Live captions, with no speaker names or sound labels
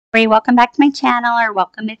Welcome back to my channel, or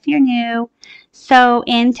welcome if you're new. So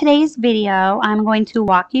in today's video, I'm going to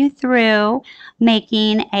walk you through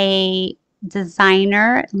making a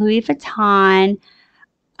designer Louis Vuitton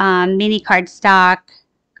mini cardstock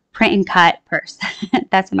print and cut purse.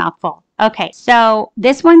 That's a mouthful. Okay, so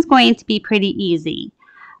this one's going to be pretty easy.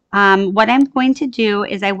 What I'm going to do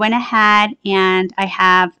is I went ahead and I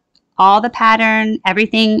have all the pattern,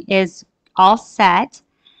 everything is all set.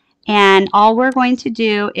 And all we're going to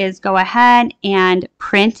do is go ahead and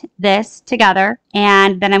print this together.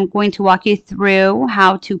 And then I'm going to walk you through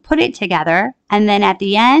how to put it together. And then at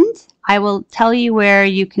the end, I will tell you where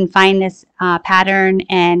you can find this pattern,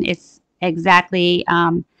 and it's exactly,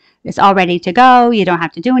 it's all ready to go. You don't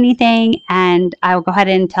have to do anything. And I will go ahead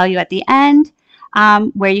and tell you at the end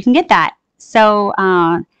where you can get that. So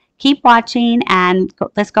keep watching and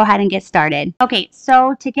let's go ahead and get started. Okay,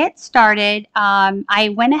 so to get started,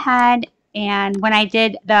 I went ahead and when I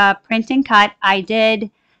did the print and cut, I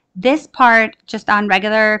did this part just on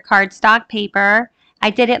regular cardstock paper.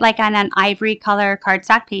 I did it like on an ivory color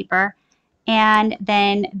cardstock paper. And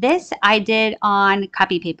then this I did on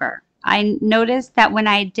copy paper. I noticed that when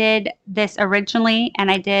I did this originally and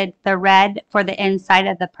I did the red for the inside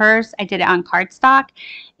of the purse, I did it on cardstock.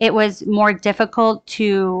 It was more difficult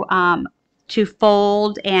to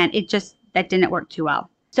fold, and that didn't work too well.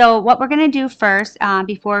 So what we're going to do first,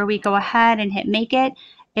 before we go ahead and hit make it,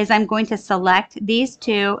 is I'm going to select these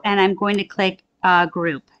two and I'm going to click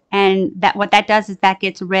group. And what that does is that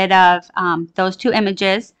gets rid of those two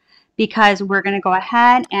images, because we're going to go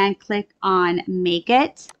ahead and click on make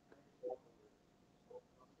it.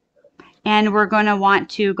 And we're going to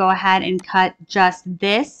want to go ahead and cut just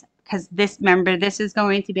this, because remember, this is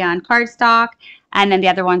going to be on cardstock and then the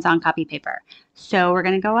other one's on copy paper. So we're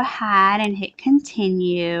going to go ahead and hit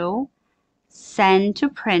continue, send to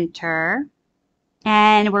printer,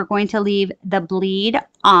 and we're going to leave the bleed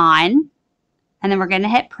on, and then we're going to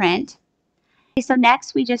hit print. Okay, so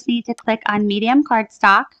next we just need to click on medium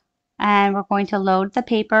cardstock, and we're going to load the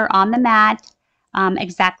paper on the mat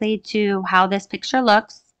exactly to how this picture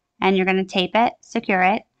looks. And you're going to tape it, secure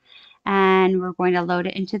it, and we're going to load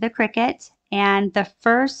it into the Cricut. And the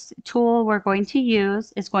first tool we're going to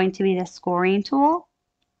use is going to be the scoring tool.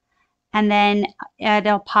 And then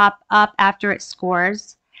it'll pop up after it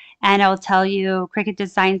scores, and it'll tell you, Cricut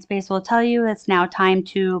Design Space will tell you it's now time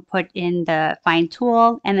to put in the find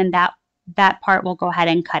tool, and then that part will go ahead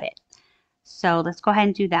and cut it. So let's go ahead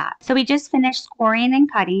and do that. So we just finished scoring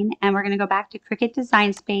and cutting, and we're going to go back to Cricut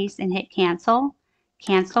Design Space and hit cancel.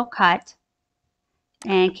 Cancel cut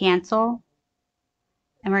and cancel,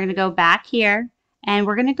 and we're going to go back here, and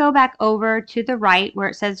we're going to go back over to the right where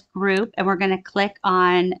it says group, and we're going to click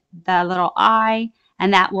on the little eye,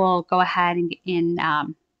 and that will go ahead and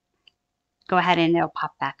it'll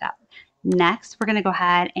pop back up. Next, we're going to go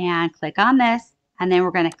ahead and click on this, and then we're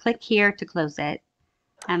going to click here to close it,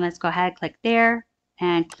 and let's go ahead, click there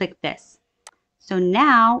and click this. So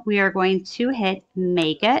now we are going to hit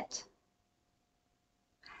make it.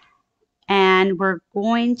 And we're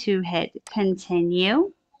going to hit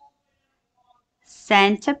continue,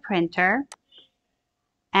 send to printer.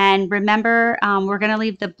 And remember, we're going to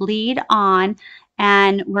leave the bleed on,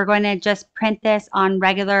 and we're going to just print this on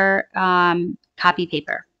regular copy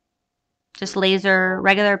paper, just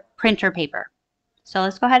regular printer paper. So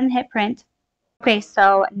let's go ahead and hit print. Okay,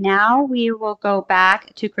 so now we will go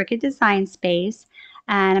back to Cricut Design Space,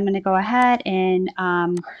 and I'm going to go ahead and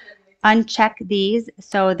uncheck these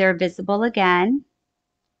so they're visible again.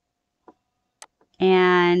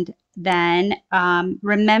 And then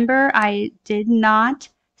remember, I did not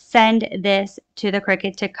send this to the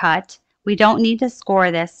Cricut to cut. We don't need to score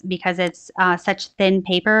this because it's such thin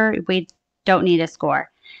paper. We don't need a score.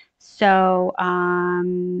 So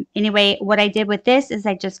anyway, what I did with this is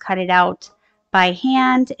I just cut it out by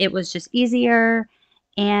hand. It was just easier,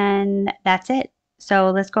 and that's it. So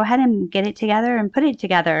let's go ahead and get it together and put it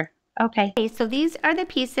together. Okay, so these are the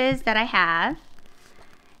pieces that I have.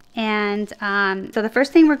 And so the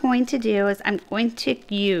first thing we're going to do is I'm going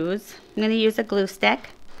to use a glue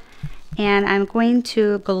stick, and I'm going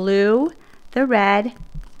to glue the red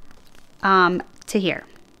to here.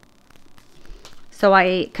 So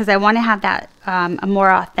because I want to have that a more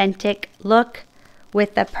authentic look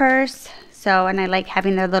with the purse. So, and I like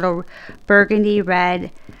having the little burgundy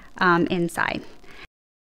red inside.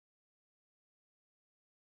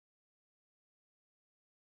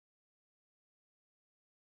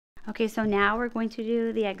 Okay, so now we're going to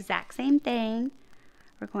do the exact same thing.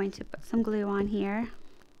 We're going to put some glue on here.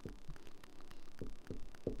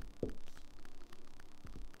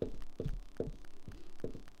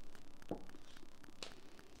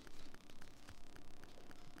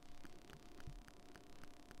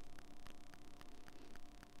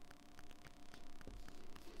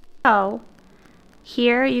 So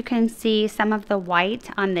here you can see some of the white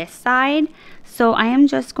on this side. So I am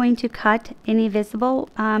just going to cut any visible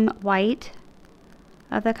white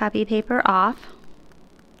of the copy paper off.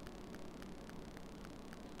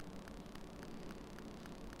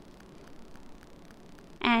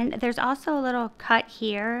 And there's also a little cut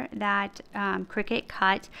here that Cricut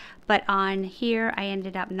cut, but on here I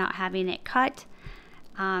ended up not having it cut.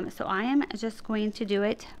 So I am just going to do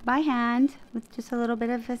it by hand with just a little bit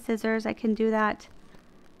of a scissors. I can do that.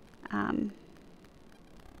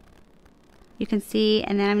 You can see,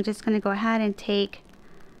 and then I'm just going to go ahead and take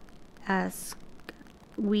a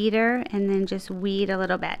weeder and then just weed a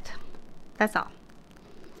little bit. That's all.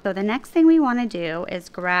 So the next thing we want to do is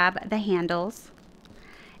grab the handles,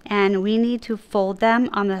 and we need to fold them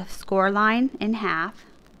on the score line in half.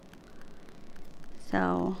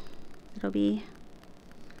 So it'll be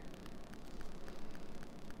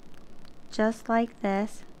just like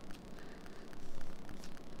this.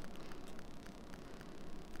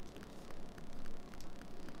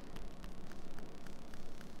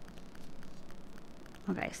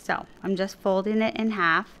 Okay, so I'm just folding it in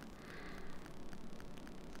half,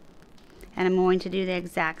 and I'm going to do the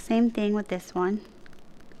exact same thing with this one.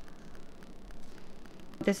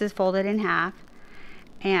 This is folded in half,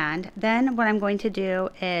 and then what I'm going to do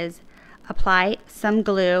is apply some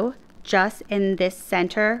glue just in this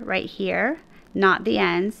center right here, not the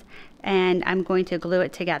ends, and I'm going to glue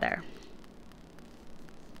it together.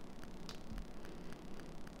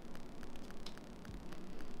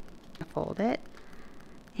 Fold it,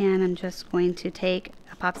 and I'm just going to take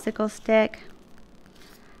a popsicle stick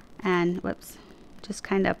and whoops, just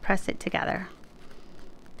kind of press it together.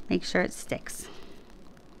 Make sure it sticks.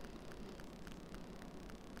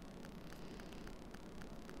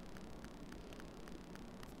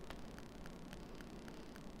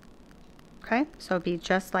 Okay, so it'll be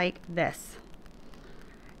just like this.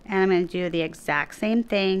 And I'm going to do the exact same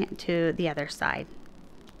thing to the other side.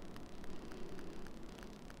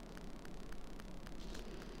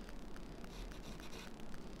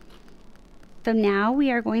 So now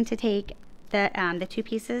we are going to take the two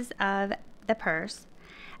pieces of the purse,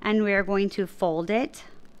 and we are going to fold it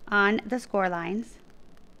on the score lines.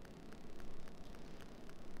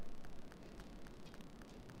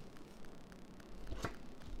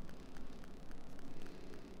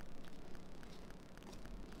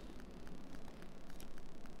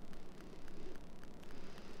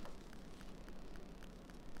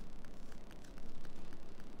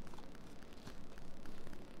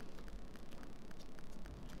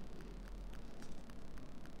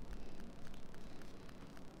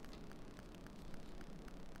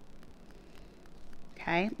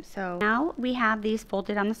 Okay, so now we have these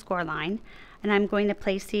folded on the score line, and I'm going to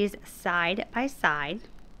place these side by side.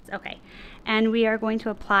 Okay, and we are going to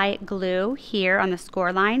apply glue here on the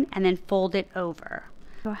score line and then fold it over.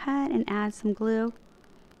 Go ahead and add some glue.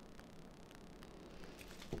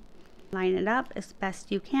 Line it up as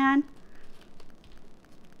best you can.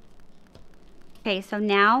 Okay, so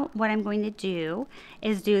now what I'm going to do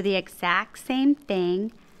is do the exact same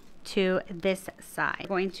thing to this side. I'm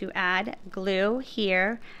going to add glue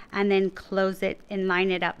here and then close it and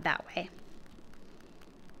line it up that way.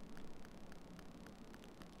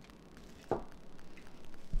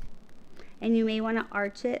 And you may want to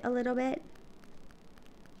arch it a little bit.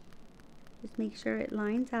 Just make sure it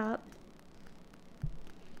lines up.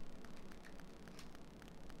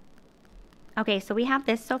 Okay, so we have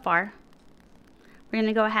this so far. We're going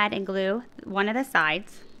to go ahead and glue one of the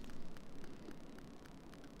sides.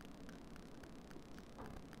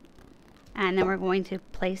 And then we're going to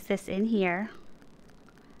place this in here,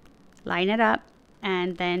 line it up,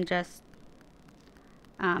 and then just,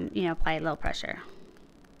 you know, apply a little pressure.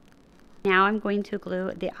 Now I'm going to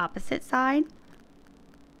glue the opposite side,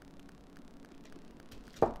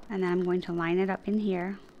 and then I'm going to line it up in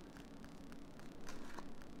here.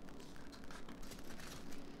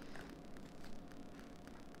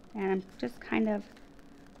 And I'm just kind of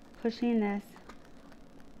pushing this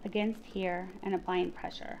against here and applying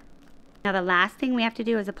pressure. Now the last thing we have to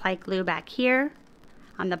do is apply glue back here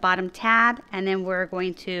on the bottom tab, and then we're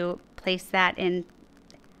going to place that in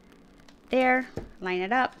there, line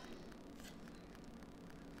it up.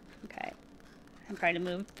 Okay, I'm trying to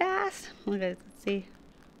move fast. Let's see.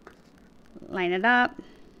 Line it up.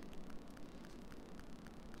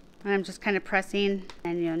 And I'm just kind of pressing,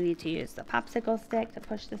 and you'll need to use the popsicle stick to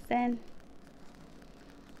push this in.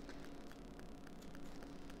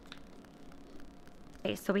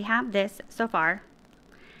 Okay, so we have this so far,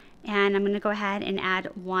 and I'm going to go ahead and add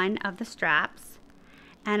one of the straps,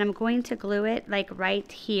 and I'm going to glue it like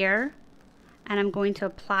right here and I'm going to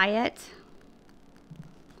apply it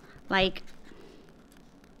like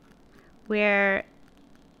where,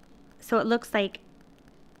 so it looks like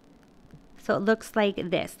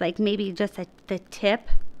this, like maybe just the tip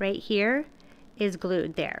right here is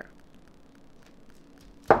glued there.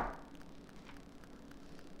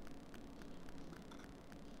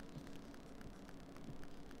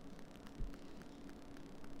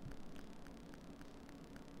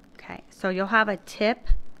 Okay, so you'll have a tip,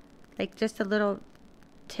 like just a little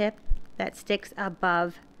tip that sticks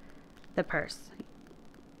above the purse.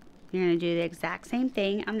 You're going to do the exact same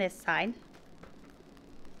thing on this side.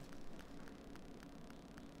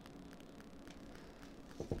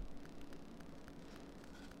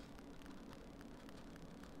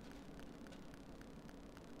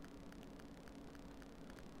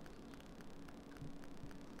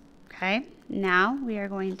 Okay, now we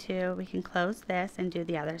can close this and do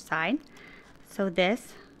the other side. So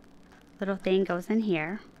this little thing goes in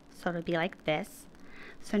here, so it'll be like this.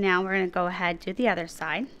 So now we're going to go ahead and do the other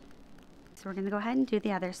side. So we're going to go ahead and do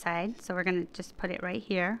the other side. So we're going to just put it right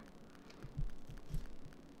here.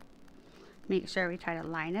 Make sure we try to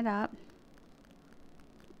line it up.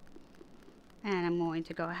 And I'm going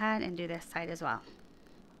to go ahead and do this side as well.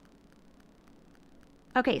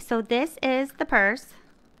 Okay, so this is the purse.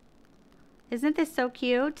 Isn't this so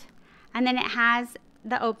cute? And then it has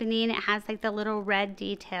the opening. It has like the little red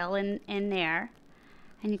detail in there.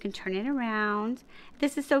 And you can turn it around.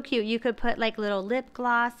 This is so cute. You could put like little lip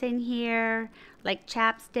gloss in here, like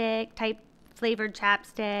chapstick, type flavored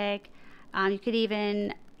chapstick. You could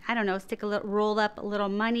even, I don't know, stick a little, roll up a little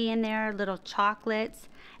money in there, little chocolates.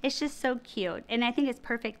 It's just so cute. And I think it's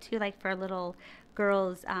perfect too, like for a little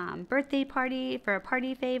girl's birthday party, for a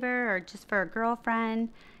party favor, or just for a girlfriend.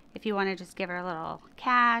 If you want to just give her a little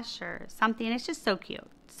cash or something. It's just so cute.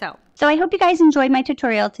 So I hope you guys enjoyed my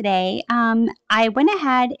tutorial today. I went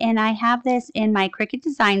ahead and I have this in my Cricut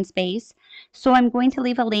design space. So I'm going to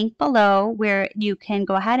leave a link below where you can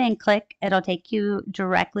go ahead and click. It'll take you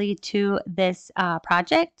directly to this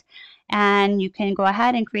project. And you can go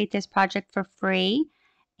ahead and create this project for free.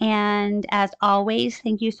 And as always,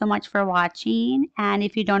 thank you so much for watching. And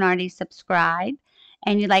if you don't already subscribe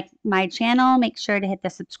and you like my channel, make sure to hit the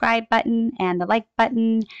subscribe button and the like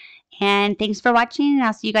button. And thanks for watching, and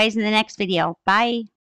I'll see you guys in the next video. Bye.